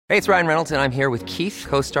Hey, it's Ryan Reynolds, and I'm here with Keith,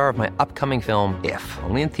 co-star of my upcoming film, If,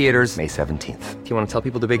 only in theaters May 17th. Do you want to tell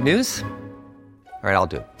people the big news? All right, I'll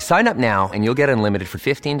do it. Sign up now and you'll get unlimited for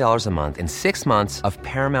 $15 a month and 6 months of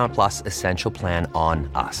Paramount Plus Essential Plan on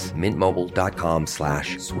us.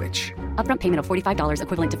 MintMobile.com/switch. Upfront payment of $45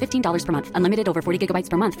 equivalent to $15 per month. Unlimited over 40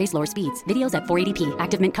 gigabytes per month. Face lower speeds. Videos at 480p.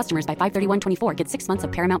 Active Mint customers by 531.24 get 6 months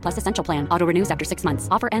of Paramount Plus Essential Plan. Auto renews after 6 months.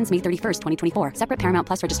 Offer ends May 31st, 2024. Separate Paramount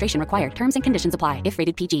Plus registration required. Terms and conditions apply if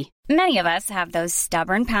rated PG. Many of us have those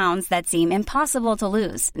stubborn pounds that seem impossible to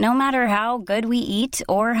lose, no matter how good we eat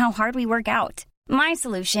or how hard we work out. My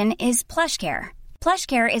solution is PlushCare.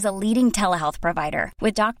 PlushCare is a leading telehealth provider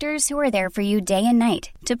with doctors who are there for you day and night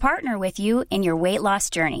to partner with you in your weight loss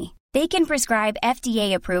journey. They can prescribe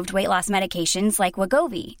FDA-approved weight loss medications like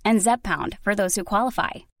Wegovy and Zepbound for those who qualify.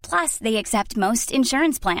 Plus, they accept most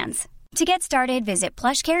insurance plans. To get started, visit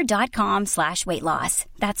plushcare.com/weightloss.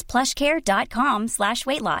 That's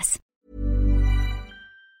plushcare.com/weightloss.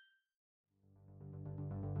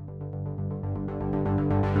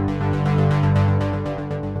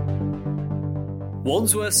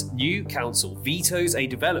 Wandsworth's new council vetoes a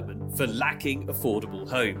development for lacking affordable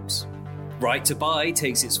homes. Right to Buy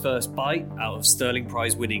takes its first bite out of Sterling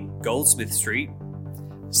Prize-winning Goldsmith Street.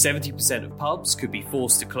 70% of pubs could be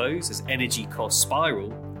forced to close as energy costs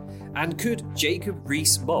spiral. And could Jacob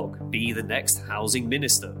Rees-Mogg be the next housing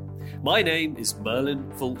minister? My name is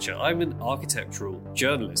Merlin Fulcher. I'm an architectural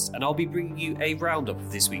journalist, and I'll be bringing you a roundup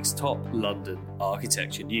of this week's top London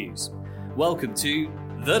architecture news. Welcome to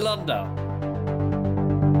The Lundown.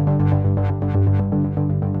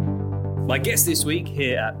 My guest this week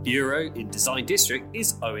here at Bureau in Design District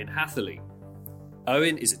is Owen Hatherley.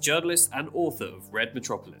 Owen is a journalist and author of Red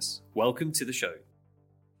Metropolis. Welcome to the show.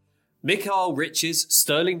 Mikael Rich's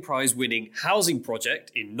Sterling Prize-winning housing project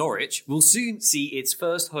in Norwich will soon see its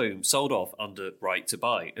first home sold off under Right to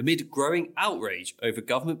Buy, amid growing outrage over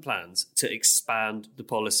government plans to expand the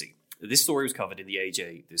policy. This story was covered in the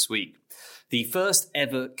AJ this week. The first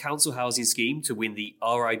ever council housing scheme to win the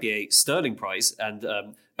RIBA Sterling Prize and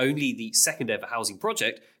only the second ever housing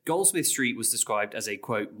project, Goldsmith Street was described as a,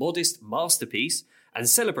 quote, modest masterpiece and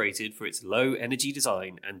celebrated for its low energy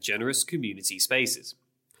design and generous community spaces.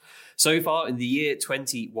 So far in the year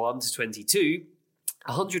 21 to 22,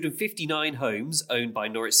 159 homes owned by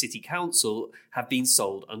Norwich City Council have been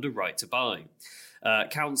sold under Right to Buy.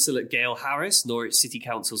 Councillor Gail Harris, Norwich City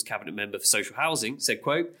Council's cabinet member for social housing, said,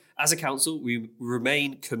 quote, as a council, we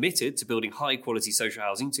remain committed to building high-quality social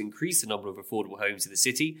housing to increase the number of affordable homes in the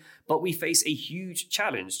city, but we face a huge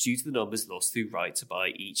challenge due to the numbers lost through Right to Buy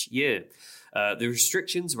each year. The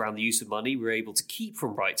restrictions around the use of money we're able to keep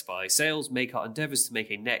from Right to Buy sales make our endeavours to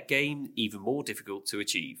make a net gain even more difficult to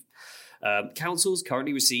achieve. Councils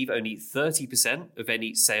currently receive only 30% of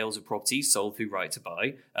any sales of properties sold through Right to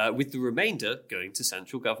Buy, with the remainder going to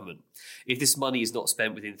central government. If this money is not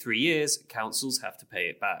spent within 3 years, councils have to pay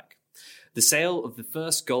it back. The sale of the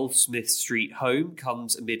first Goldsmith Street home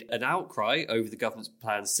comes amid an outcry over the government's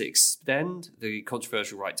plans to extend the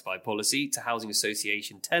controversial Right to Buy policy to housing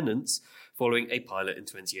association tenants following a pilot in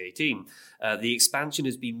 2018. The expansion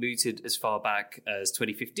has been mooted as far back as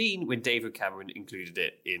 2015 when David Cameron included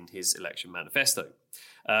it in his election manifesto.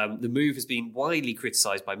 The move has been widely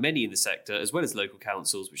criticised by many in the sector, as well as local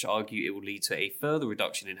councils, which argue it will lead to a further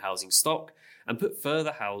reduction in housing stock and put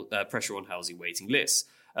further pressure on housing waiting lists.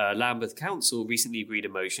 Lambeth Council recently agreed a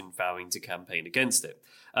motion vowing to campaign against it.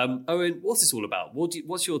 Owen, what's this all about?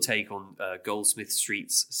 What's your take on Goldsmith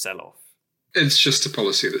Street's sell-off? It's just a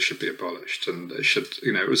policy that should be abolished, and it should,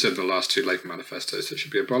 it was in the last two Labour manifestos that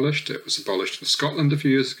should be abolished. It was abolished in Scotland a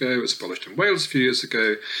few years ago. It was abolished in Wales a few years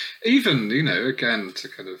ago. Even, again, to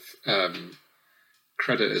kind of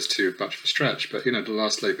credit is too much of a stretch, but, the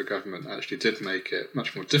last Labour government actually did make it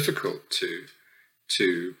much more difficult to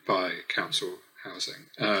buy council housing.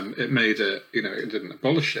 It made it, it didn't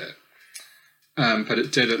abolish it, but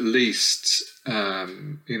it did at least,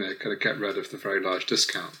 kind of get rid of the very large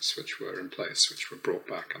discounts which were in place, which were brought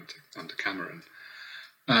back under Cameron.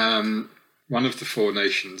 One of the four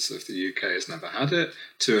nations of the UK has never had it.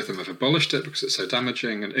 Two of them have abolished it because it's so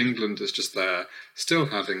damaging, and England is just there, still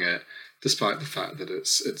having it, despite the fact that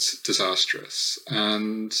it's disastrous.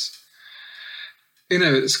 And,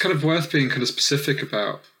 it's kind of worth being kind of specific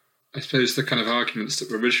about, I suppose, the kind of arguments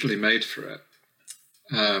that were originally made for it.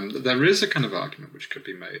 There is a kind of argument which could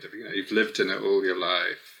be made of, you've lived in it all your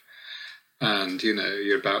life and,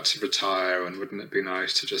 you're about to retire, and wouldn't it be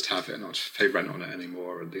nice to just have it and not pay rent on it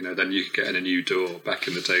anymore? And, then you could get in a new door back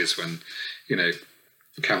in the days when,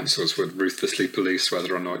 councils would ruthlessly police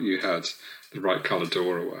whether or not you had the right colour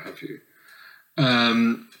door or what have you.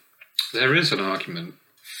 There is an argument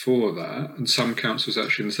for that, and some councils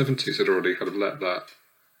actually in the 70s had already kind of let that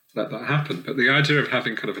happen. But the idea of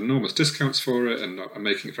having kind of enormous discounts for it and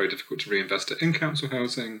making it very difficult to reinvest it in council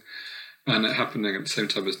housing, and it happening at the same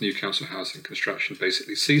time as new council housing construction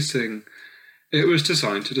basically ceasing, it was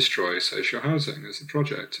designed to destroy social housing as a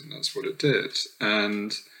project, and that's what it did.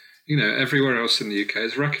 And, everywhere else in the UK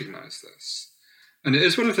has recognised this. And it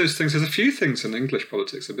is one of those things, there's a few things in English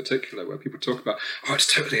politics in particular where people talk about, it's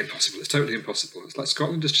totally impossible. It's like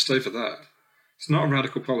Scotland is just over there. It's not a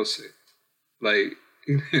radical policy. And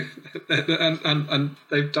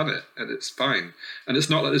they've done it, and it's fine. And it's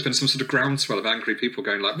not like there's been some sort of groundswell of angry people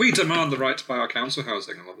going like, we demand the right to buy our council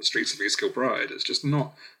housing along the streets of East Kilbride. It's just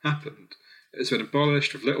not happened. It's been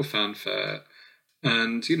abolished with little fanfare.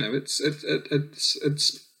 And, it's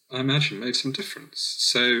I imagine, made some difference.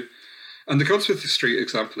 So... And the Goldsmith Street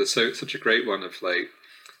example is such a great one of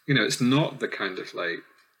it's not the kind of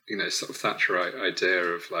sort of Thatcherite idea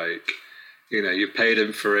of you paid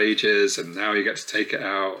him for ages and now you get to take it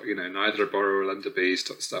out, neither a borrower or lender be,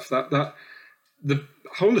 stuff. That the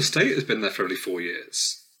whole estate has been there for only 4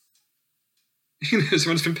 years.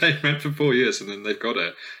 Someone's been paying rent for 4 years and then they've got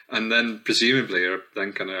it. And then presumably are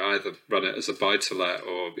then going to either run it as a buy-to-let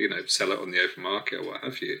or, sell it on the open market or what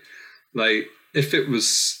have you. If it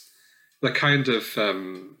was the kind of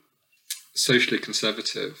socially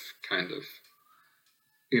conservative kind of,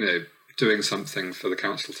 doing something for the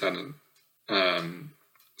council tenant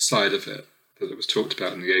side of it that was talked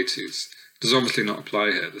about in the 80s does obviously not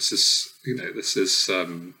apply here. This is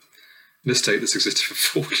an estate that's existed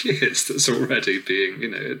for 4 years that's already being,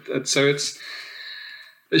 and so it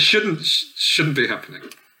shouldn't be happening.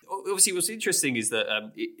 Obviously, what's interesting is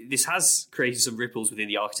that this has created some ripples within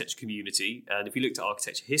the architecture community. And if you looked at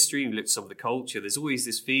architecture history and you looked at some of the culture, there's always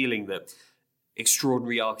this feeling that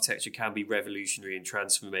extraordinary architecture can be revolutionary and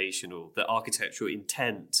transformational, that architectural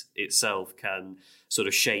intent itself can sort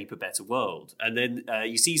of shape a better world. And then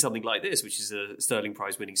you see something like this, which is a Stirling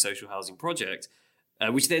Prize-winning social housing project,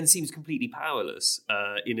 which then seems completely powerless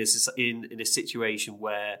in a situation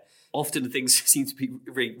where often things seem to be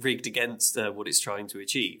rigged against what it's trying to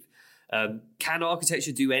achieve. Can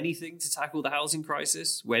architecture do anything to tackle the housing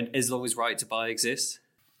crisis as long as right to buy exists?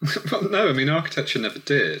 Well, no, I mean, architecture never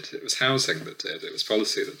did. It was housing that did. It was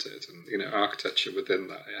policy that did. And, architecture within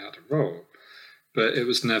that, it had a role. But it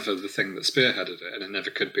was never the thing that spearheaded it, and it never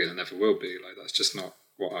could be, and it never will be. That's just not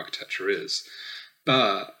what architecture is.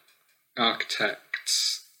 But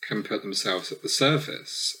architects can put themselves at the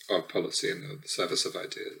service of policy and the service of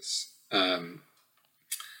ideas. And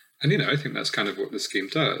I think that's kind of what the scheme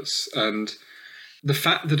does. And the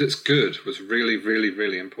fact that it's good was really, really,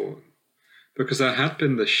 really important. Because there had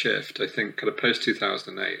been this shift, I think, kind of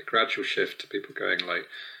post-2008, a gradual shift to people going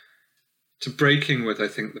to breaking with, I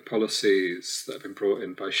think, the policies that have been brought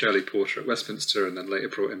in by Shirley Porter at Westminster and then later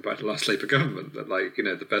brought in by the last Labour government, that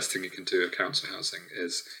the best thing you can do with council housing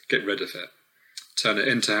is get rid of it. Turn it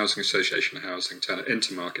into housing association housing, turn it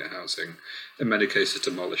into market housing, in many cases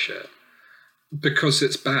demolish it. Because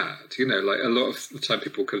it's bad, a lot of the time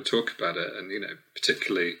people could talk about it, and,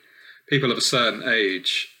 particularly people of a certain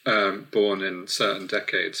age, born in certain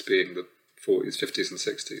decades, being the 40s, 50s and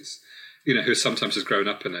 60s, who sometimes has grown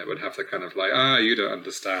up in it, would have the kind of you don't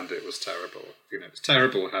understand, it was terrible. It's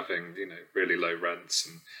terrible having, really low rents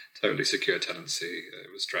and totally secure tenancy.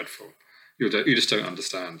 It was dreadful. You just don't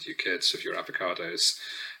understand, you kids, with your avocados.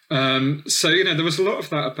 So, there was a lot of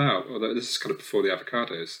that about, although this is kind of before the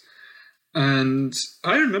avocados. And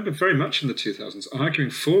I remember very much in the 2000s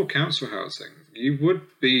arguing for council housing. You would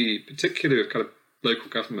be, particularly with kind of local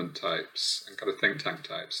government types and kind of think tank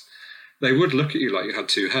types, they would look at you like you had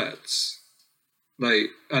two heads.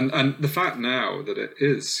 And the fact now that it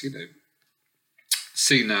is,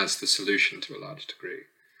 seen as the solution to a large degree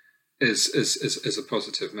is a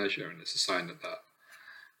positive measure, and it's a sign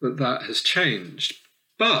that has changed.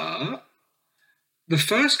 But the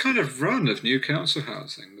first kind of run of new council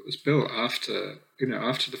housing that was built after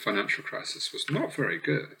the financial crisis was not very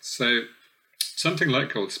good. So something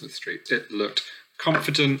like Goldsmith Street, it looked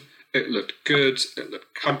confident, it looked good, it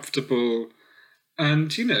looked comfortable,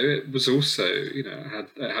 and it was also it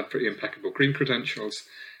had pretty impeccable green credentials.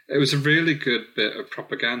 It was a really good bit of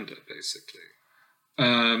propaganda, basically.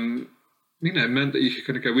 Meant that you could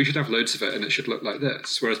kind of go, we should have loads of it, and it should look like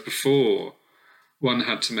this. Whereas before, one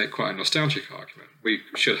had to make quite a nostalgic argument. We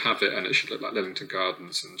should have it, and it should look like Lillington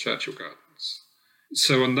Gardens and Churchill Gardens.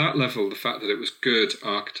 So on that level, the fact that it was good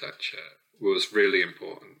architecture was really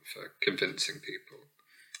important for convincing people.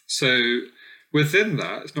 So within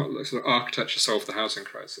that, it's not like sort of architecture solved the housing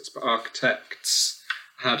crisis, but architects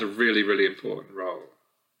had a really, really important role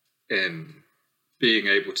in being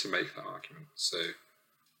able to make that argument. So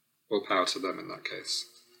all power to them in that case.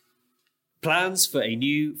 Plans for a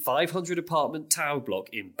new 500-apartment tower block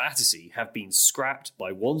in Battersea have been scrapped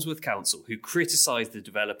by Wandsworth Council, who criticised the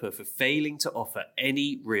developer for failing to offer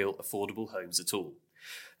any real affordable homes at all.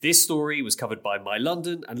 This story was covered by My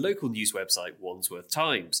London and local news website Wandsworth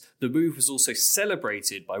Times. The move was also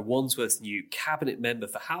celebrated by Wandsworth's new cabinet member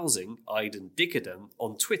for housing, Aidan Dickerdon,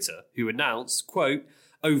 on Twitter, who announced, quote,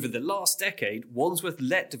 "Over the last decade, Wandsworth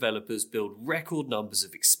let developers build record numbers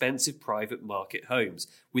of expensive private market homes,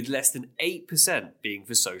 with less than 8% being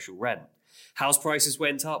for social rent. House prices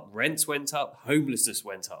went up, rents went up, homelessness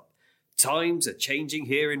went up. Times are changing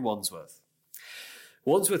here in Wandsworth."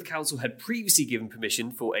 Wandsworth Council had previously given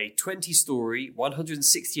permission for a 20-storey,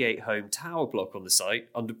 168-home tower block on the site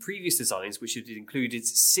under previous designs which had included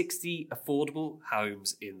 60 affordable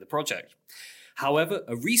homes in the project. However,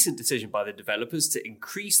 a recent decision by the developers to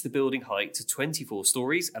increase the building height to 24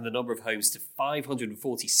 storeys and the number of homes to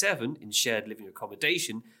 547 in shared living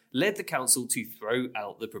accommodation led the council to throw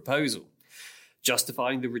out the proposal.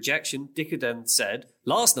 Justifying the rejection, Dickerdon said,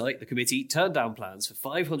 "Last night, the committee turned down plans for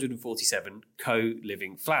 547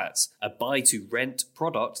 co-living flats, a buy-to-rent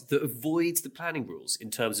product that avoids the planning rules in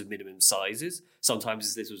terms of minimum sizes, sometimes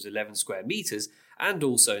as little as 11 square metres, and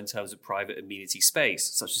also in terms of private amenity space,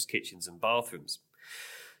 such as kitchens and bathrooms."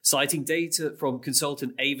 Citing data from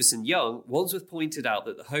consultant Avison Young, Wandsworth pointed out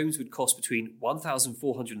that the homes would cost between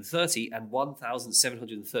 £1,430 and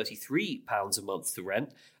 £1,733 a month to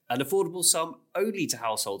rent, an affordable sum only to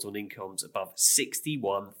households on incomes above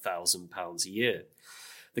 £61,000 a year.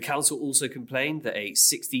 The council also complained that a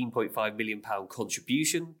 £16.5 million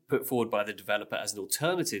contribution put forward by the developer as an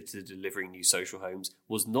alternative to delivering new social homes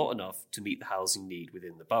was not enough to meet the housing need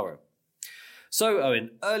within the borough. So,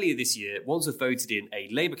 Owen, earlier this year, Wandsworth voted in a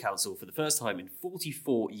Labour council for the first time in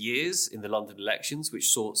 44 years in the London elections, which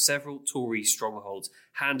saw several Tory strongholds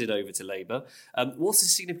handed over to Labour. What's the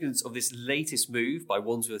significance of this latest move by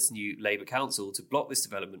Wandsworth's new Labour council to block this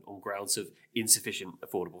development on grounds of insufficient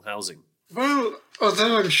affordable housing? Well,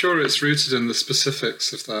 although I'm sure it's rooted in the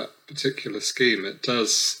specifics of that particular scheme, it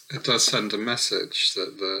does send a message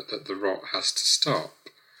that the rot has to stop.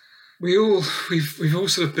 We've all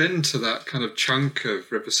sort of been to that kind of chunk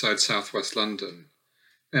of Riverside, southwest London,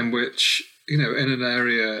 in which, in an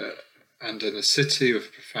area and in a city with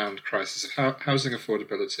a profound crisis of housing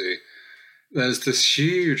affordability, there's this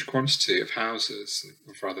huge quantity of houses,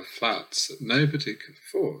 or rather flats, that nobody can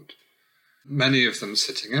afford. Many of them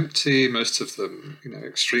sitting empty, most of them,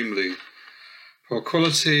 extremely poor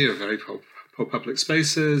quality, or very poor public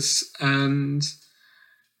spaces, and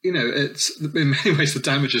it's in many ways the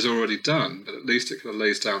damage is already done, but at least it kind of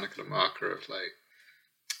lays down a kind of marker of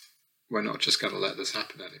we're not just going to let this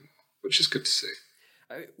happen anymore, which is good to see.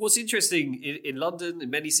 What's interesting in London, in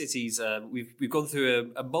many cities, we've gone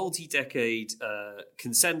through a multi-decade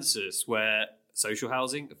consensus where social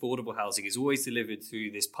housing, affordable housing, is always delivered through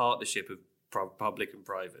this partnership of public and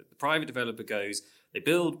private. The private developer goes, they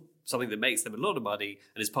build something that makes them a lot of money,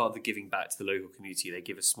 and as part of the giving back to the local community, they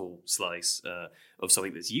give a small slice of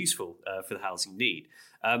something that's useful for the housing need.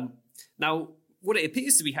 Now, what it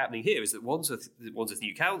appears to be happening here is that Wandsworth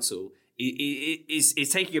New Council is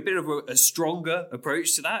taking a bit of a stronger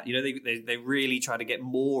approach to that. They really try to get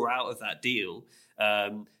more out of that deal.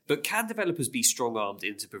 But can developers be strong-armed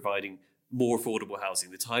into providing more affordable housing,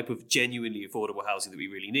 the type of genuinely affordable housing that we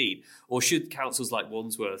really need? Or should councils like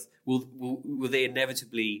Wandsworth, will they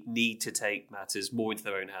inevitably need to take matters more into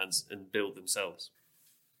their own hands and build themselves?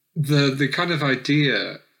 The kind of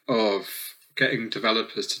idea of getting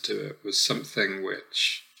developers to do it was something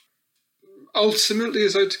which ultimately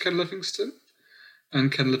is owed to Ken Livingstone and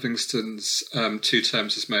Ken Livingstone's 2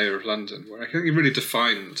 terms as Mayor of London, where I think he really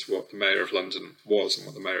defined what the Mayor of London was and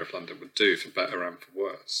what the Mayor of London would do, for better and for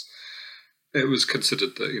worse. It was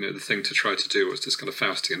considered that, the thing to try to do was this kind of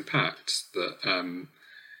Faustian pact that,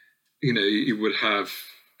 you would have,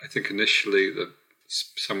 I think initially that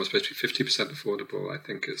some was supposed to be 50% affordable. I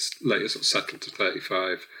think it's later sort of settled to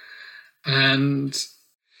 35. And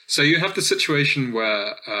so you have the situation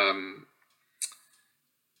where,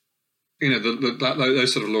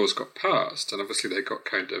 those sort of laws got passed, and obviously they got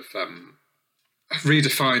kind of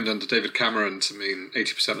redefined under David Cameron to mean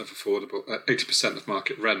 80% of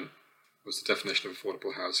market rent was the definition of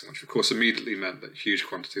affordable housing, which of course immediately meant that huge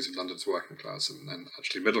quantities of London's working class and then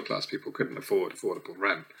actually middle class people couldn't afford affordable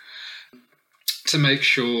rent. To make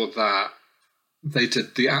sure that they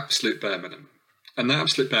did the absolute bare minimum. And the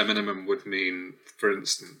absolute bare minimum would mean, for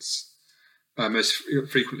instance, most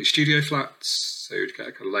frequently studio flats. So you'd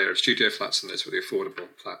get a layer of studio flats, and those were the affordable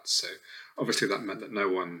flats. So obviously that meant that no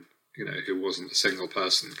one who wasn't a single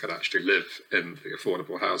person could actually live in the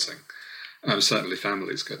affordable housing. Certainly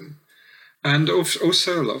families couldn't. And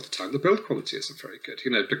also a lot of the time the build quality isn't very good,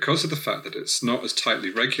 because of the fact that it's not as tightly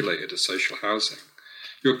regulated as social housing.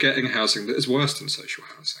 You're getting housing that is worse than social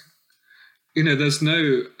housing.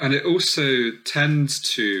 And it also tends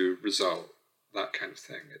to result, that kind of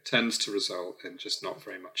thing, it tends to result in just not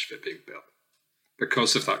very much of it being built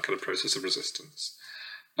because of that kind of process of resistance.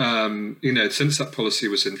 Since that policy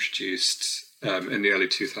was introduced in the early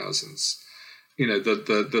 2000s,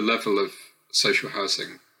 the level of social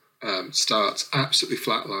housing starts absolutely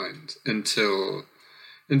flatlined until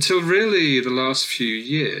really the last few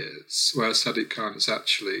years, where Sadiq Khan has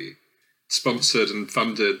actually sponsored and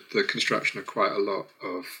funded the construction of quite a lot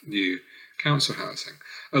of new council housing.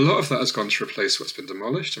 A lot of that has gone to replace what's been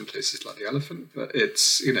demolished in places like the Elephant, but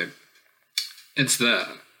it's there.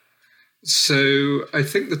 So I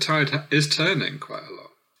think the tide is turning quite a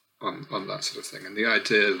lot on that sort of thing. And the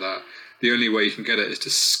idea that the only way you can get it is to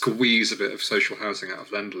squeeze a bit of social housing out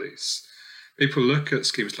of Lend-Lease. People look at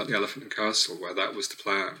schemes like the Elephant and Castle, where that was the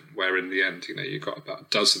plan, where in the end, you got about a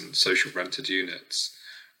dozen social rented units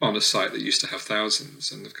on a site that used to have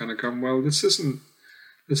thousands, and they've kind of gone, well, this isn't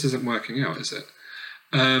working out, is it?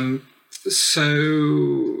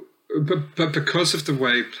 But because of the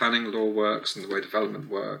way planning law works and the way development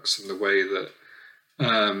works and the way that,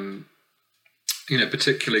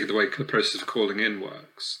 particularly the way the process of calling in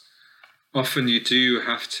works, often you do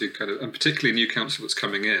have to and particularly a new council that's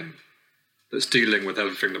coming in, that's dealing with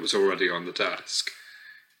everything that was already on the desk,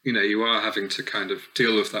 you are having to kind of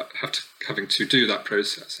deal with that, having to do that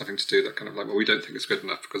process, having to do that kind of like, well, we don't think it's good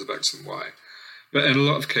enough because of X and Y. But in a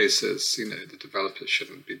lot of cases, the developers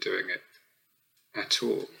shouldn't be doing it at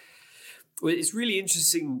all. Well, it's really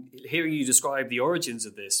interesting hearing you describe the origins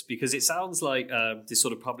of this, because it sounds like this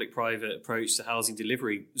sort of public-private approach to housing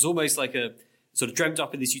delivery is almost like a sort of dreamt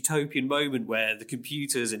up in this utopian moment where the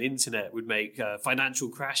computers and internet would make financial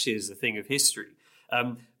crashes a thing of history.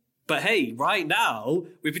 But hey, right now,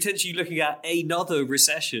 we're potentially looking at another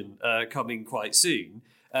recession coming quite soon.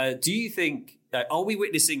 Do you think, are we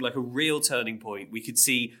witnessing like a real turning point? We could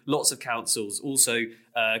see lots of councils, also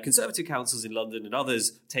Conservative councils in London and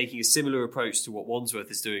others, taking a similar approach to what Wandsworth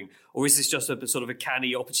is doing. Or is this just a sort of a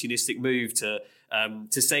canny, opportunistic move to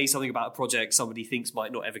say something about a project somebody thinks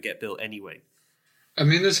might not ever get built anyway? I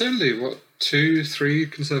mean, there's only, 2-3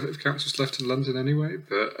 Conservative councils left in London anyway.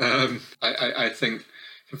 But I think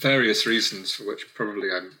for various reasons, for which probably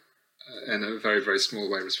I'm in a very, very small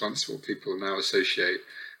way responsible, people now associate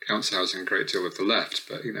council housing a great deal with the left,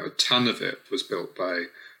 but a ton of it was built by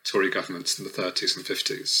Tory governments in the 30s and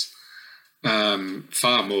 50s.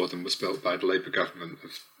 Far more than was built by the Labour government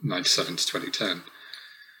of 97 to 2010.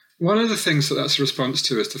 One of the things that's a response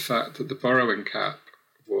to is the fact that the borrowing cap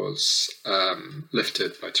was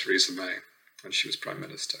lifted by Theresa May when she was Prime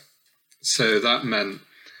Minister. So that meant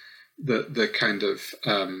that the kind of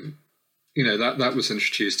that was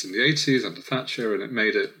introduced in the 80s under Thatcher, and it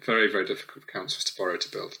made it very, very difficult for councils to borrow to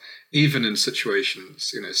build, even in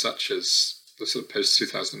situations, such as the sort of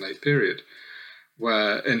post-2008 period,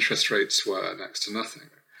 where interest rates were next to nothing.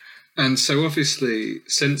 And so obviously,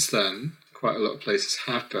 since then, quite a lot of places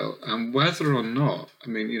have built, and whether or not,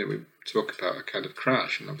 we talk about a kind of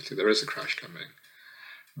crash, and obviously there is a crash coming,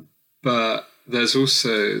 but there's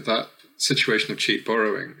also that situation of cheap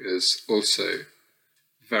borrowing is also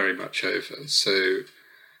very much over. So,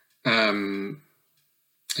 I've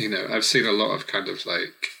seen a lot of kind of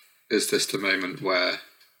like, is this the moment where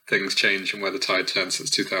things change and where the tide turns since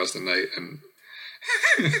 2008? And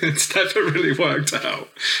it's never really worked out.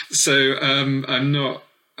 So I'm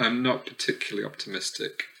not particularly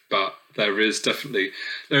optimistic, but there is definitely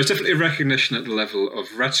a recognition at the level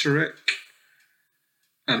of rhetoric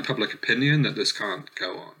and public opinion that this can't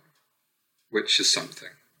go on, which is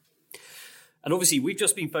something. And obviously, we've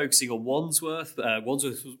just been focusing on Wandsworth.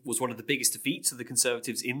 Wandsworth was one of the biggest defeats of the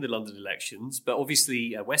Conservatives in the London elections. But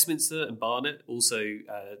obviously, Westminster and Barnet also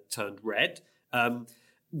turned red.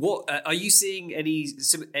 What are you seeing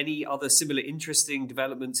any other similar interesting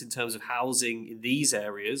developments in terms of housing in these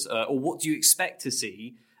areas? Or what do you expect to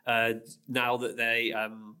see now that they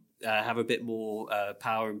have a bit more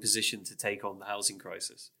power and position to take on the housing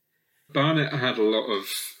crisis? Barnet had a lot of,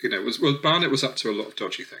 Barnet was up to a lot of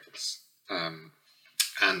dodgy things.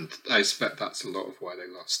 And I expect that's a lot of why they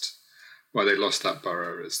lost that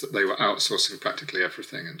borough, is that they were outsourcing practically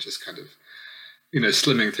everything and just kind of,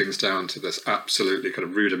 slimming things down to this absolutely kind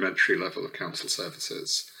of rudimentary level of council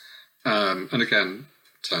services. And again,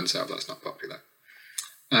 turns out that's not popular.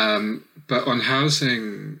 But on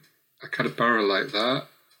housing, a kind of borough like that,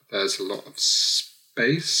 there's a lot of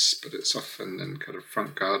space, but it's often in kind of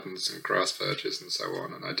front gardens and grass verges and so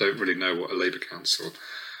on. And I don't really know what a Labour council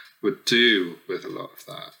would do with a lot of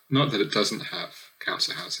that. Not that it doesn't have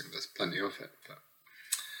council housing, there's plenty of it, but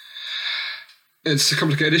it's a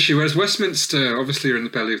complicated issue. Whereas Westminster, obviously, are in the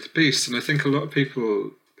belly of the beast, and I think a lot of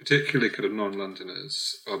people, particularly kind of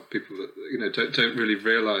non-Londoners, or people that don't really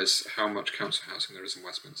realise how much council housing there is in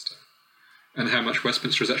Westminster, and how much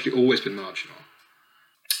Westminster has actually always been marginal.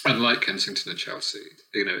 Unlike Kensington and Chelsea,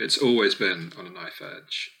 it's always been on a knife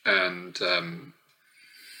edge, and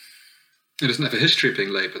it doesn't have a history of being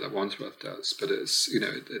Labour that Wandsworth does, but it's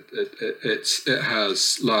it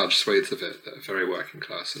has large swathes of it that are very working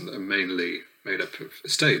class and that are mainly made up of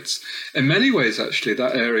estates. In many ways, actually,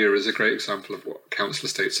 that area is a great example of what council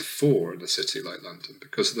estates are for in a city like London,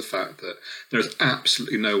 because of the fact that there's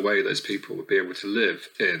absolutely no way those people would be able to live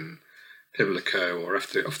in Pimlico or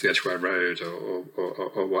off the Edgware Road or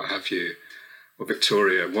what have you, or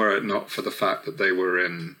Victoria, were it not for the fact that they were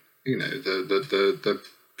in the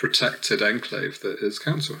protected enclave that is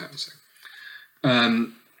council housing.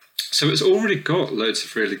 So it's already got loads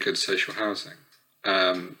of really good social housing.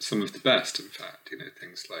 Some of the best, in fact,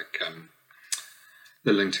 things like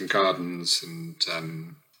Lillington Gardens and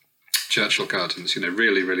Churchill Gardens,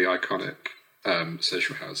 really, really iconic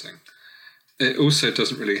social housing. It also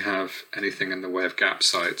doesn't really have anything in the way of gap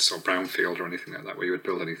sites or brownfield or anything like that where you would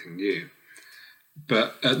build anything new.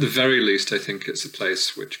 But at the very least, I think it's a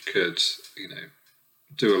place which could,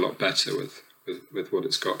 do a lot better with what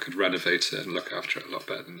it's got, could renovate it and look after it a lot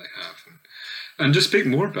better than they have. And just speak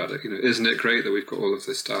more about it. Isn't it great that we've got all of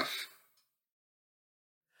this stuff?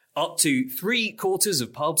 Up to 3/4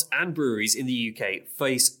 of pubs and breweries in the UK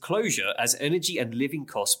face closure as energy and living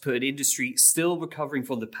costs put an industry still recovering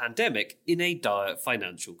from the pandemic in a dire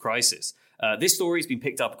financial crisis. This story has been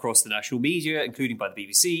picked up across the national media, including by the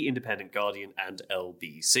BBC, Independent, Guardian and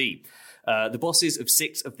LBC. The bosses of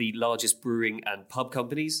 6 of the largest brewing and pub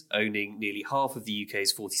companies, owning nearly half of the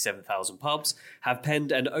UK's 47,000 pubs, have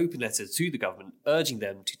penned an open letter to the government urging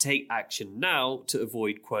them to take action now to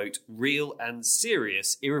avoid, quote, real and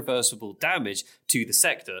serious irreversible damage to the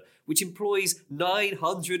sector, which employs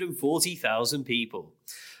 940,000 people.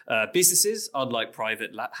 Businesses, unlike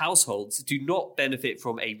private households, do not benefit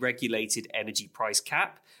from a regulated energy price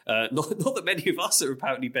cap. Not that many of us are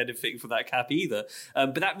apparently benefiting from that cap either,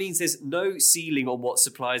 but that means there's no ceiling on what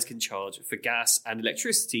suppliers can charge for gas and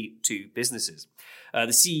electricity to businesses.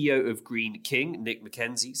 The CEO of Green King, Nick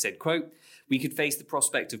McKenzie, said, quote, "We could face the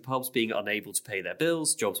prospect of pubs being unable to pay their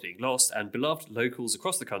bills, jobs being lost, and beloved locals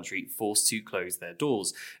across the country forced to close their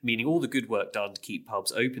doors, meaning all the good work done to keep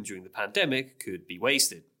pubs open during the pandemic could be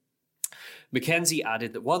wasted." McKenzie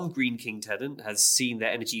added that one Green King tenant has seen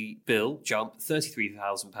their energy bill jump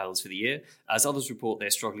 £33,000 for the year, as others report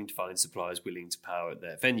they're struggling to find suppliers willing to power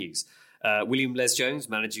their venues. William Les Jones,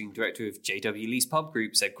 managing director of JW Lease Pub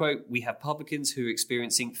Group, said, quote, "We have publicans who are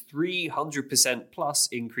experiencing 300% plus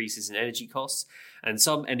increases in energy costs, and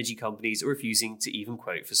some energy companies are refusing to even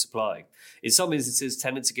quote for supply. In some instances,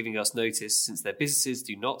 tenants are giving us notice since their businesses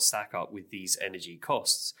do not stack up with these energy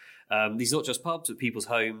costs." These are not just pubs, but people's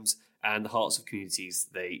homes and the hearts of communities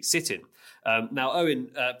they sit in. Now, Owen,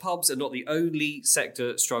 pubs are not the only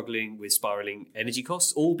sector struggling with spiralling energy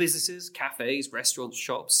costs. All businesses, cafes, restaurants,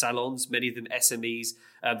 shops, salons, many of them SMEs,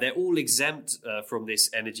 they're all exempt from this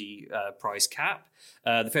energy price cap.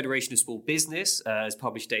 The Federation of Small Business has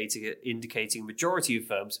published data indicating a majority of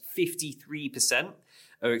firms, 53%,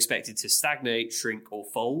 are expected to stagnate, shrink or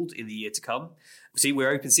fold in the year to come. See,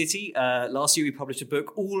 we're Open City. Last year we published a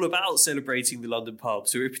book all about celebrating the London pub,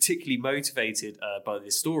 so we're particularly motivated by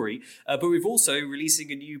this story. But we're also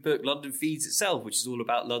releasing a new book, London Feeds Itself, which is all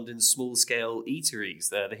about London's small-scale eateries,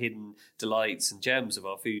 the hidden delights and gems of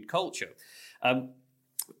our food culture.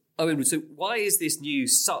 Owen, so why is this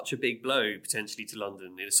news such a big blow potentially to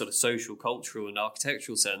London in a sort of social, cultural and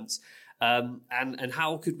architectural sense? And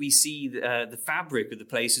how could we see the fabric of the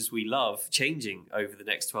places we love changing over the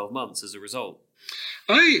next 12 months as a result?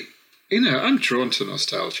 I'm drawn to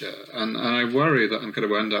nostalgia, and I worry that I'm going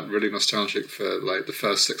to end up really nostalgic for like the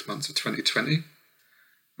first 6 months of 2020,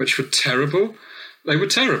 which were terrible. They were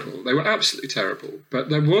terrible. They were absolutely terrible. But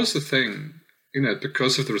there was a thing,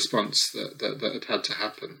 because of the response that had to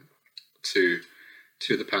happen to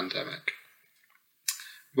the pandemic,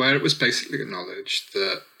 where it was basically acknowledged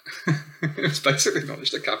that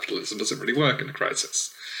capitalism doesn't really work in a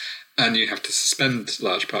crisis, and you have to suspend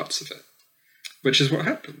large parts of it, which is what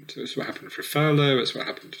happened. It's what happened for furlough. It's what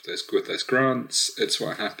happened with those grants. It's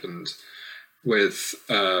what happened with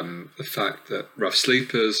the fact that rough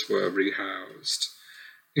sleepers were rehoused.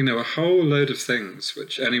 a whole load of things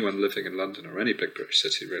which anyone living in London or any big British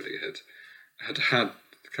city really had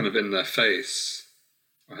kind of in their face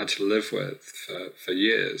or had to live with for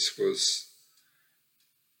years was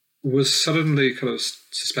suddenly kind of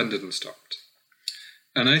suspended and stopped.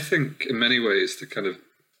 And I think in many ways, the kind of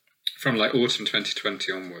from like autumn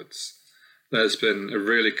 2020 onwards, there's been a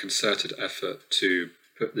really concerted effort to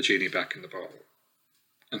put the genie back in the bottle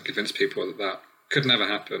and convince people that could never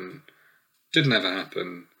happen, did never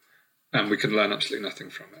happen, and we can learn absolutely nothing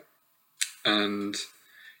from it. And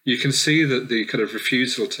you can see that the kind of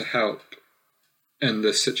refusal to help in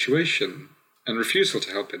this situation, and refusal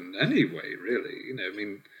to help in any way, really,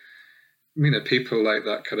 people like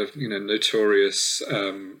that kind of, notorious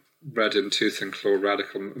red in tooth and claw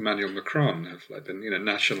radical Emmanuel Macron have been,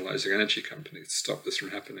 nationalising energy companies to stop this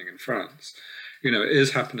from happening in France. It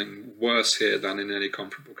is happening worse here than in any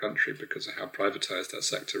comparable country because of how privatised that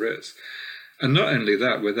sector is. And not only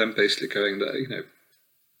that, we're then basically going that,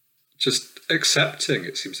 just accepting,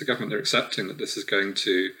 it seems the government, they're accepting that this is going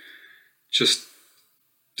to just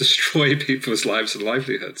destroy people's lives and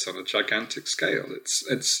livelihoods on a gigantic scale.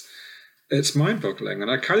 It's mind-boggling. And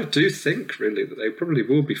I kind of do think, really, that they probably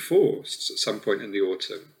will be forced at some point in the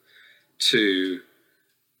autumn to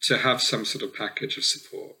have some sort of package of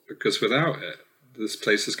support, because without it, this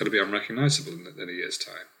place is going to be unrecognisable in a year's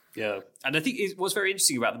time. Yeah, and I think what's very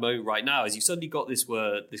interesting about the moment right now is you've suddenly got this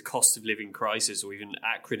word, this cost of living crisis, or even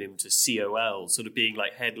acronym to COL, sort of being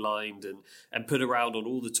like headlined and put around on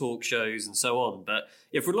all the talk shows and so on. But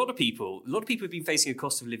yeah, for a lot of people have been facing a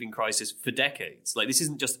cost of living crisis for decades. Like, this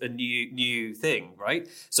isn't just a new thing, right?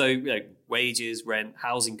 So wages, rent,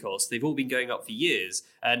 housing costs, they've all been going up for years,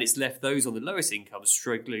 and it's left those on the lowest incomes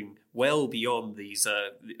struggling well beyond these,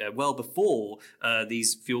 well before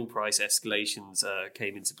these fuel price escalations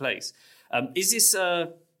came into place.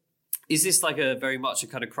 Is this like a very much a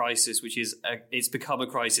kind of crisis, which is it's become a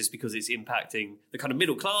crisis because it's impacting the kind of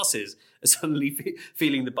middle classes are suddenly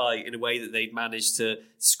feeling the bite in a way that they'd managed to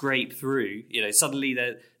scrape through? Suddenly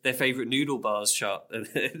their favourite noodle bars shut, and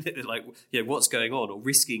they're like, what's going on, or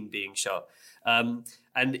risking being shut? And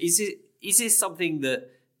is this something that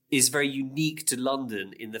is very unique to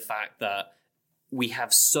London in the fact that we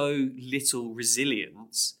have so little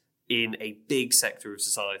resilience in a big sector of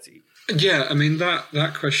society? Yeah, I mean,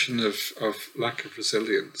 that question of lack of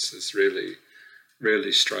resilience is really,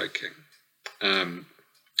 really striking. And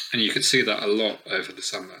you could see that a lot over the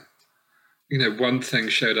summer. One thing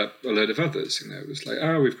showed up a load of others. It was like,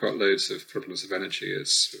 we've got loads of problems of energy. It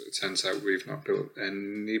turns out we've not built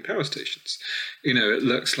any power stations. It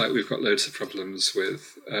looks like we've got loads of problems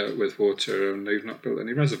with water, and we've not built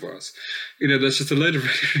any reservoirs. There's just a load of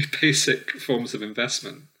really, really basic forms of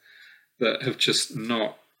investment that have just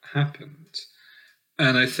not happened.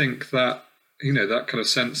 And I think that, that kind of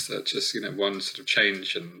sense that just, one sort of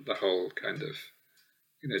change and the whole kind of,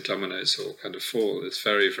 dominoes all kind of fall is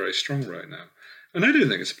very, very strong right now. And I don't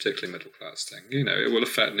think it's a particularly middle class thing. It will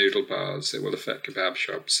affect noodle bars, it will affect kebab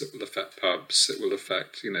shops, it will affect pubs, it will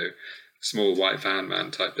affect, small white van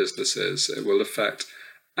man type businesses. It will affect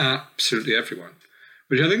absolutely everyone,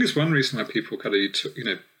 which I think is one reason why people kind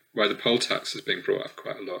of, why the poll tax is being brought up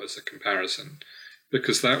quite a lot as a comparison,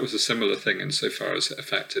 because that was a similar thing insofar as it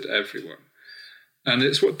affected everyone. And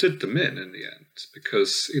it's what did them in the end,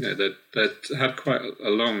 because, they'd had quite a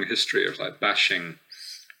long history of bashing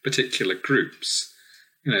particular groups,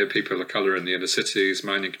 people of colour in the inner cities,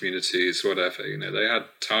 mining communities, whatever. They had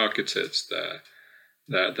targeted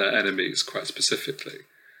their enemies quite specifically.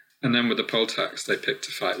 And then with the poll tax, they picked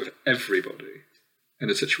a fight with everybody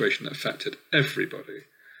in a situation that affected everybody.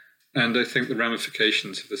 And I think the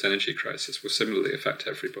ramifications of this energy crisis will similarly affect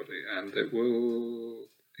everybody, and it will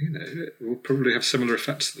probably have similar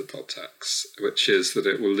effects to the poll tax, which is that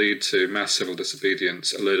it will lead to mass civil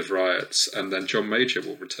disobedience, a load of riots, and then John Major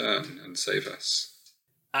will return and save us.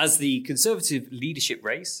 As the Conservative leadership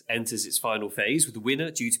race enters its final phase, with the winner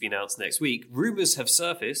due to be announced next week, rumours have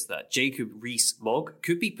surfaced that Jacob Rees-Mogg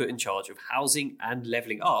could be put in charge of housing and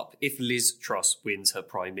levelling up if Liz Truss wins her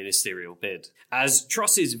prime ministerial bid. As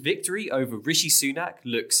Truss's victory over Rishi Sunak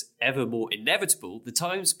looks ever more inevitable, The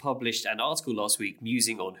Times published an article last week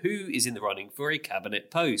musing on who is in the running for a cabinet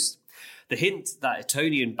post. The hint that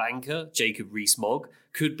Etonian banker Jacob Rees-Mogg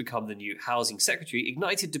could become the new housing secretary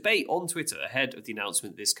ignited debate on Twitter ahead of the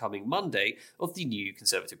announcement this coming Monday of the new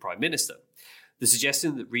Conservative Prime Minister. The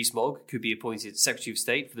suggestion that Rees-Mogg could be appointed Secretary of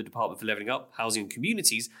State for the Department for Levelling Up, Housing and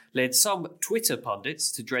Communities led some Twitter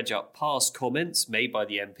pundits to dredge up past comments made by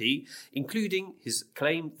the MP, including his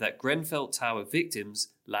claim that Grenfell Tower victims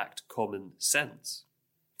lacked common sense.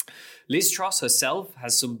 Liz Truss herself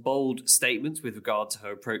has some bold statements with regard to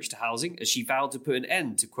her approach to housing, as she vowed to put an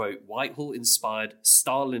end to, quote, Whitehall-inspired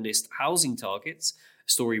Stalinist housing targets,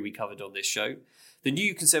 a story we covered on this show. The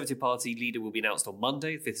new Conservative Party leader will be announced on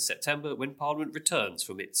Monday, 5th of September, when Parliament returns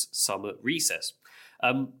from its summer recess.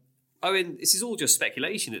 Owen, this is all just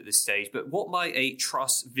speculation at this stage, but what might a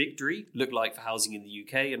Truss victory look like for housing in the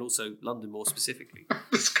UK and also London more specifically?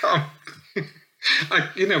 This can't...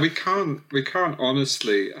 we can't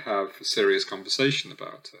honestly have a serious conversation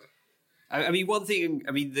about it. I mean, one thing,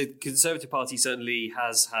 the Conservative Party certainly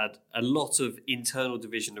has had a lot of internal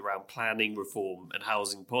division around planning reform and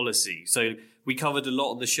housing policy. So we covered a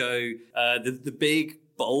lot on the show, the big,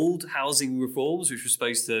 bold housing reforms, which were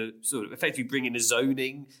supposed to sort of effectively bring in a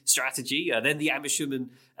zoning strategy. Then the Amersham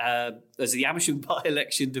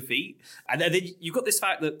by-election defeat. And then you've got this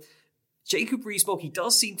fact that Jacob Rees-Mogg, he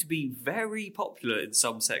does seem to be very popular in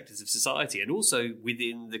some sectors of society and also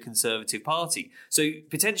within the Conservative Party. So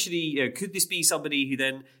potentially, could this be somebody who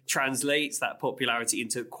then translates that popularity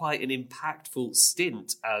into quite an impactful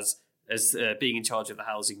stint as being in charge of the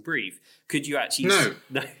housing brief? Could you actually...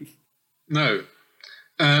 No.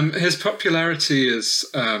 His popularity is,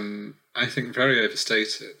 I think, very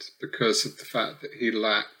overstated because of the fact that he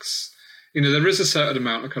lacks... there is a certain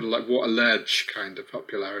amount of kind of like what a ledge kind of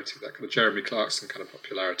popularity, that kind of Jeremy Clarkson kind of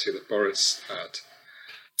popularity that Boris had.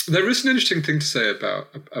 There is an interesting thing to say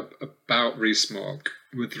about Rees-Mogg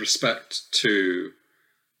with respect to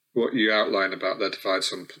what you outline about their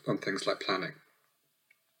divides on things like planning.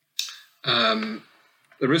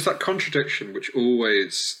 There is that contradiction which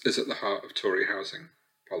always is at the heart of Tory housing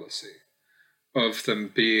policy, of them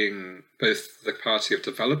being both the party of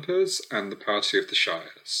developers and the party of the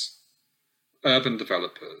shires. Urban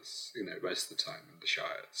developers, most of the time in the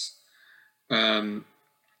shires.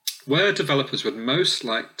 Where developers would most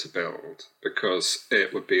like to build, because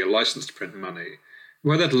it would be a license to print money,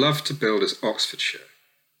 where they'd love to build is Oxfordshire.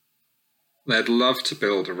 They'd love to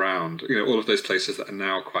build around, all of those places that are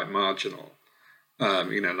now quite marginal.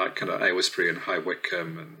 Like kind of Aylesbury and High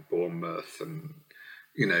Wycombe and Bournemouth and,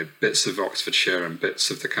 bits of Oxfordshire and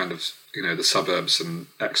bits of the kind of, the suburbs and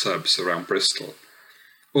exurbs around Bristol.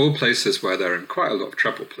 All places where they're in quite a lot of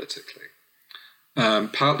trouble politically,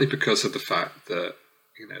 partly because of the fact that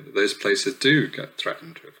that those places do get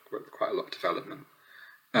threatened with quite a lot of development,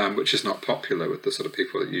 which is not popular with the sort of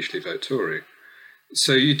people that usually vote Tory.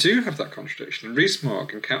 So you do have that contradiction, and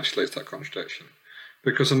Rees-Mogg encapsulates that contradiction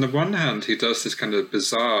because on the one hand he does this kind of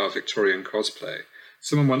bizarre Victorian cosplay.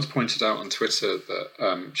 Someone once pointed out on Twitter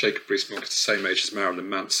that Jacob Rees-Mogg is the same age as Marilyn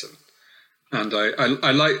Manson, and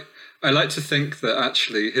I like to think that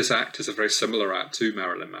actually his act is a very similar act to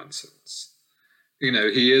Marilyn Manson's.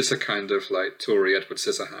 He is a kind of like Tory Edward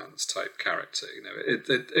Scissorhands type character.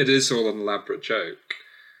 It is all an elaborate joke.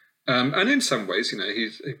 And in some ways,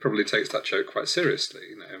 he probably takes that joke quite seriously.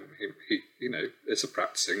 He is a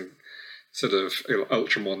practicing sort of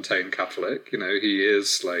ultramontane Catholic. He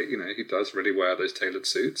is like, he does really wear those tailored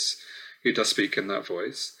suits. He does speak in that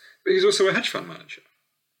voice. But he's also a hedge fund manager.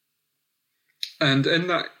 And in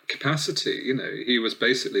that capacity, he was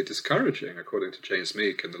basically discouraging, according to James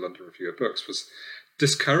Meek in the London Review of Books, was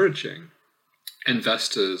discouraging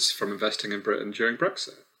investors from investing in Britain during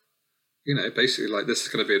Brexit. Basically like, this is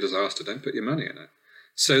going to be a disaster, don't put your money in it.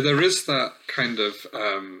 So there is that kind of,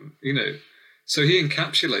 so he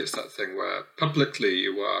encapsulates that thing where publicly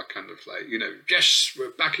you are kind of like, yes,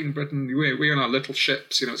 we're backing Britain, we're on our little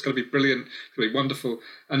ships, it's going to be brilliant, it's going to be wonderful.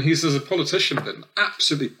 And he's, as a politician, been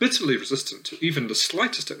absolutely bitterly resistant to even the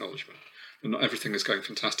slightest acknowledgement that not everything is going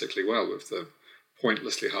fantastically well with the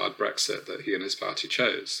pointlessly hard Brexit that he and his party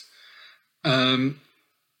chose. And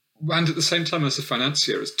at the same time, as a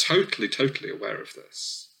financier, is totally aware of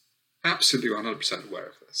this. Absolutely 100% aware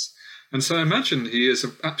of this. And so I imagine he is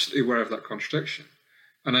absolutely aware of that contradiction.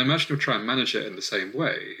 And I imagine he'll try and manage it in the same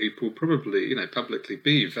way. He will probably, publicly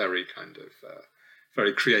be very kind of,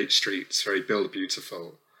 very create streets, very build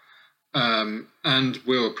beautiful. And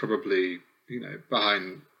will probably,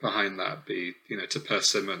 behind that be, to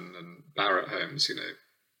Persimmon and Barratt Homes,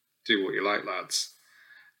 do what you like, lads.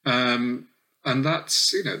 And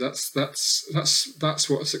that's, that's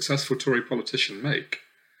what a successful Tory politician make.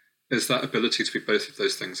 Is that ability to be both of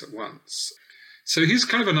those things at once. So he's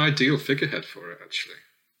kind of an ideal figurehead for it, actually.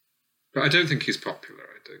 But I don't think he's popular.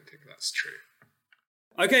 I don't think that's true.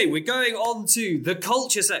 Okay, we're going on to the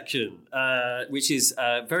culture section, which is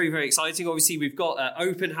very, very exciting. Obviously, we've got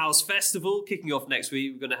Open House Festival kicking off next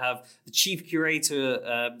week. We're going to have the chief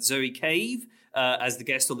curator, Zoe Cave, as the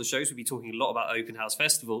guest on the show, so we'll be talking a lot about Open House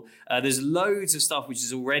Festival. There's loads of stuff which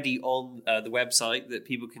is already on the website that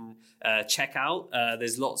people can check out.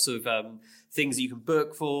 There's lots of things that you can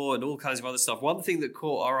book for and all kinds of other stuff. One thing that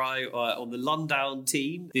caught our eye on the Lundown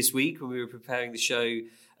team this week when we were preparing the show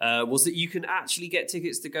was that you can actually get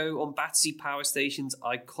tickets to go on Battersea Power Station's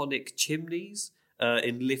iconic chimneys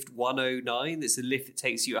in lift 109. It's a lift that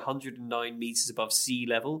takes you 109 metres above sea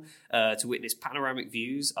level to witness panoramic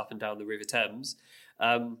views up and down the River Thames.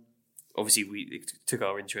 Obviously, it took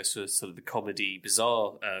our interest for sort of the comedy,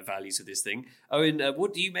 bizarre values of this thing. Owen,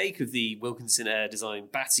 what do you make of the Wilkinson Air Design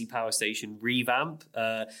Battersea Power Station revamp?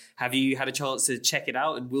 Have you had a chance to check it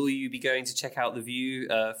out, and will you be going to check out the view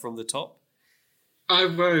from the top? I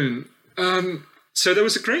won't. So there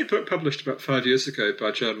was a great book published about 5 years ago by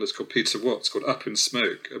a journalist called Peter Watts called Up in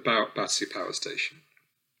Smoke about Battersea Power Station.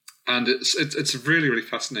 And it's a really, really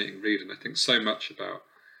fascinating read, and I think so much about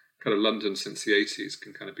kind of London since the 80s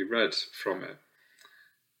can kind of be read from it.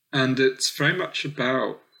 And it's very much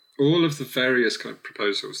about all of the various kind of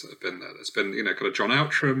proposals that have been there. There's been, kind of John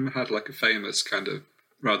Outram had like a famous kind of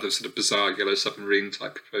rather sort of bizarre Yellow Submarine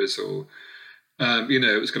type proposal.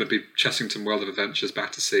 It was going to be Chessington World of Adventures,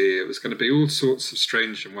 Battersea. It was going to be all sorts of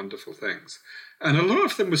strange and wonderful things. And a lot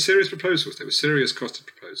of them were serious proposals. They were serious costed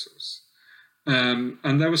proposals.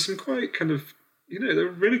 And there were some quite kind of, there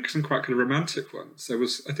were really some quite kind of romantic ones. There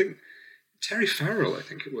was, I think, Terry Farrell, I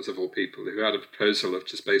think it was, of all people, who had a proposal of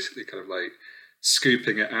just basically kind of like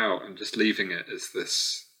scooping it out and just leaving it as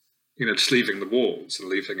this, just leaving the walls and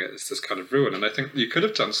leaving it as this kind of ruin. And I think you could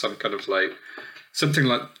have done some kind of like, something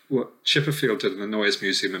like what Chipperfield did in the Neues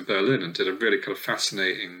Museum in Berlin, and did a really kind of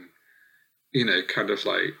fascinating, kind of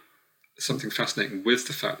like something fascinating with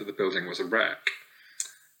the fact that the building was a wreck.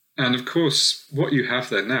 And of course, what you have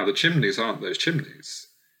there now, the chimneys aren't those chimneys.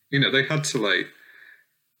 They had to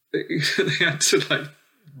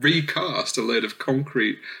recast a load of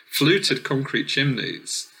fluted concrete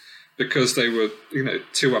chimneys because they were,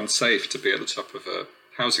 too unsafe to be at the top of a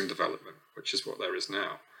housing development, which is what there is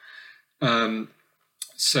now.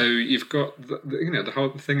 So you've got, the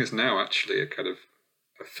whole thing is now actually a kind of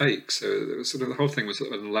a fake. So there was sort of, the whole thing was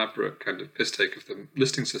an elaborate kind of piss take of the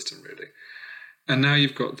listing system, really. And now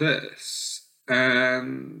you've got this.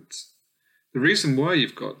 And the reason why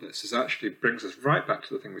you've got this is actually brings us right back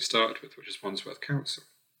to the thing we started with, which is Wandsworth Council,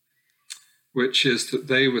 which is that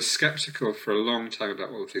they were sceptical for a long time about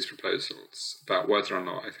all of these proposals, about whether or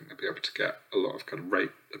not I think they'd be able to get a lot of kind of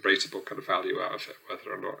rateable kind of value out of it,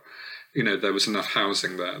 whether or not, there was enough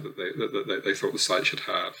housing there that they thought the site should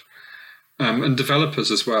have. And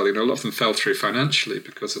developers as well, a lot of them fell through financially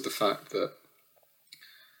because of the fact that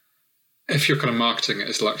if you're kind of marketing it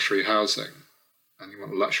as luxury housing and you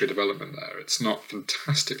want a luxury development there, it's not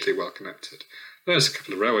fantastically well connected. There's a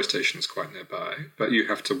couple of railway stations quite nearby, but you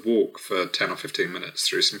have to walk for 10 or 15 minutes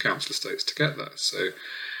through some council estates to get there. So,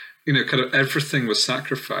 kind of everything was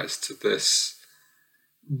sacrificed to this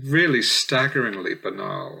really staggeringly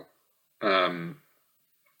banal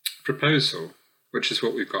proposal, which is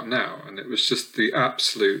what we've got now. And it was just the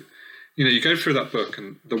absolute, you go through that book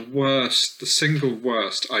and the single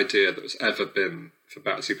worst idea that has ever been for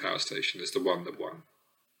Battersea Power Station is the one that won,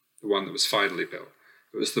 the one that was finally built.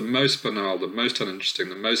 It was the most banal, the most uninteresting,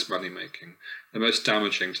 the most money-making, the most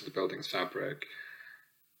damaging to the building's fabric,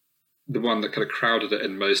 the one that kind of crowded it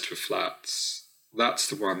in most for flats. That's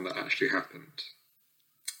the one that actually happened.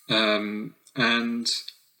 And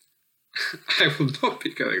I will not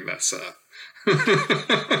be going there, sir.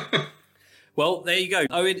 Well, there you go.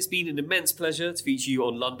 Owen, it's been an immense pleasure to feature you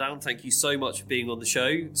on Lundown. Thank you so much for being on the show.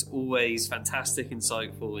 It's always fantastic,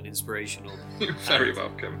 insightful and inspirational. You're very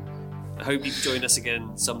welcome. I hope you can join us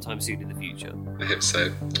again sometime soon in the future. I hope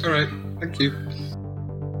so. All right. Thank you.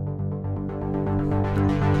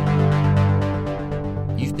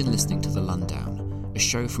 You've been listening to The Lundown, a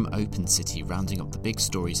show from Open City rounding up the big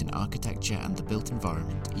stories in architecture and the built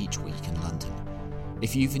environment each week in London.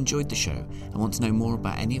 If you've enjoyed the show and want to know more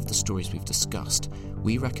about any of the stories we've discussed,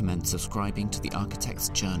 we recommend subscribing to The Architect's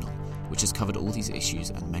Journal, which has covered all these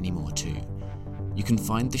issues and many more too. You can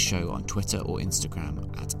find the show on Twitter or Instagram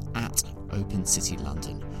at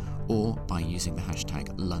OpenCityLondon, or by using the hashtag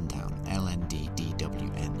Lundown,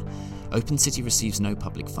 LNDDWN. Open City receives no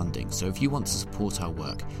public funding, so if you want to support our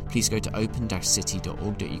work, please go to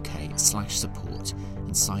open-city.org.uk/support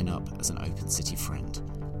and sign up as an Open City friend.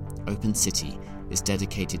 Open City is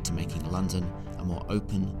dedicated to making London a more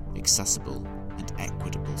open, accessible and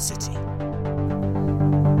equitable city.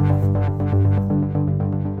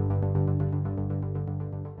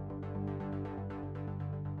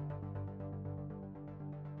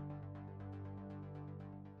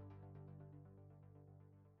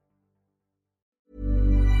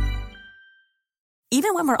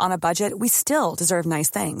 Even when we're on a budget, we still deserve nice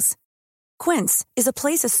things. Quince is a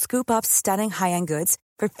place to scoop up stunning high-end goods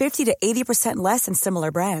for 50 to 80% less than similar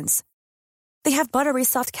brands. They have buttery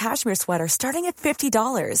soft cashmere sweaters starting at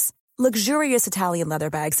 $50, luxurious Italian leather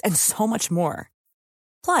bags, and so much more.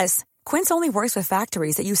 Plus, Quince only works with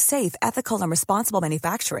factories that use safe, ethical, and responsible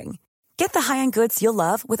manufacturing. Get the high-end goods you'll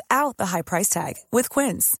love without the high price tag with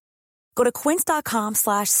Quince. Go to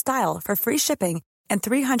quince.com/style for free shipping and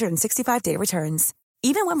 365-day returns.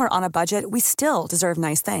 Even when we're on a budget, we still deserve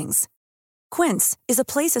nice things. Quince is a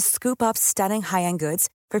place to scoop up stunning high-end goods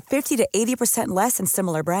for 50 to 80% less than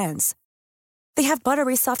similar brands. They have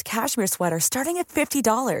buttery soft cashmere sweaters starting at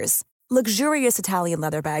 $50, luxurious Italian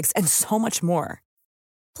leather bags, and so much more.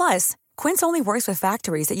 Plus, Quince only works with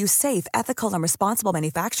factories that use safe, ethical, and responsible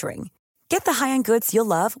manufacturing. Get the high-end goods you'll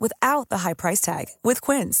love without the high price tag with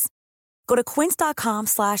Quince. Go to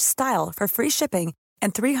quince.com/style for free shipping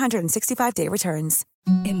and 365-day returns.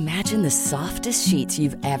 Imagine the softest sheets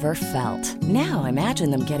you've ever felt. Now imagine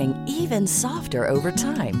them getting even softer over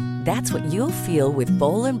time. That's what you'll feel with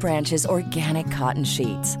Boll & Branch's organic cotton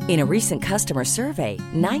sheets. In a recent customer survey,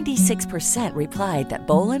 96% replied that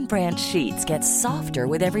Boll & Branch sheets get softer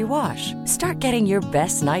with every wash. Start getting your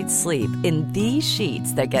best night's sleep in these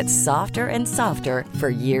sheets that get softer and softer for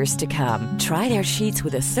years to come. Try their sheets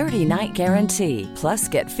with a 30-night guarantee. Plus,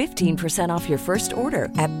 get 15% off your first order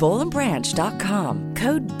at bollandbranch.com.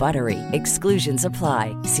 Code BUTTERY. Exclusions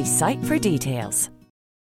apply. See site for details.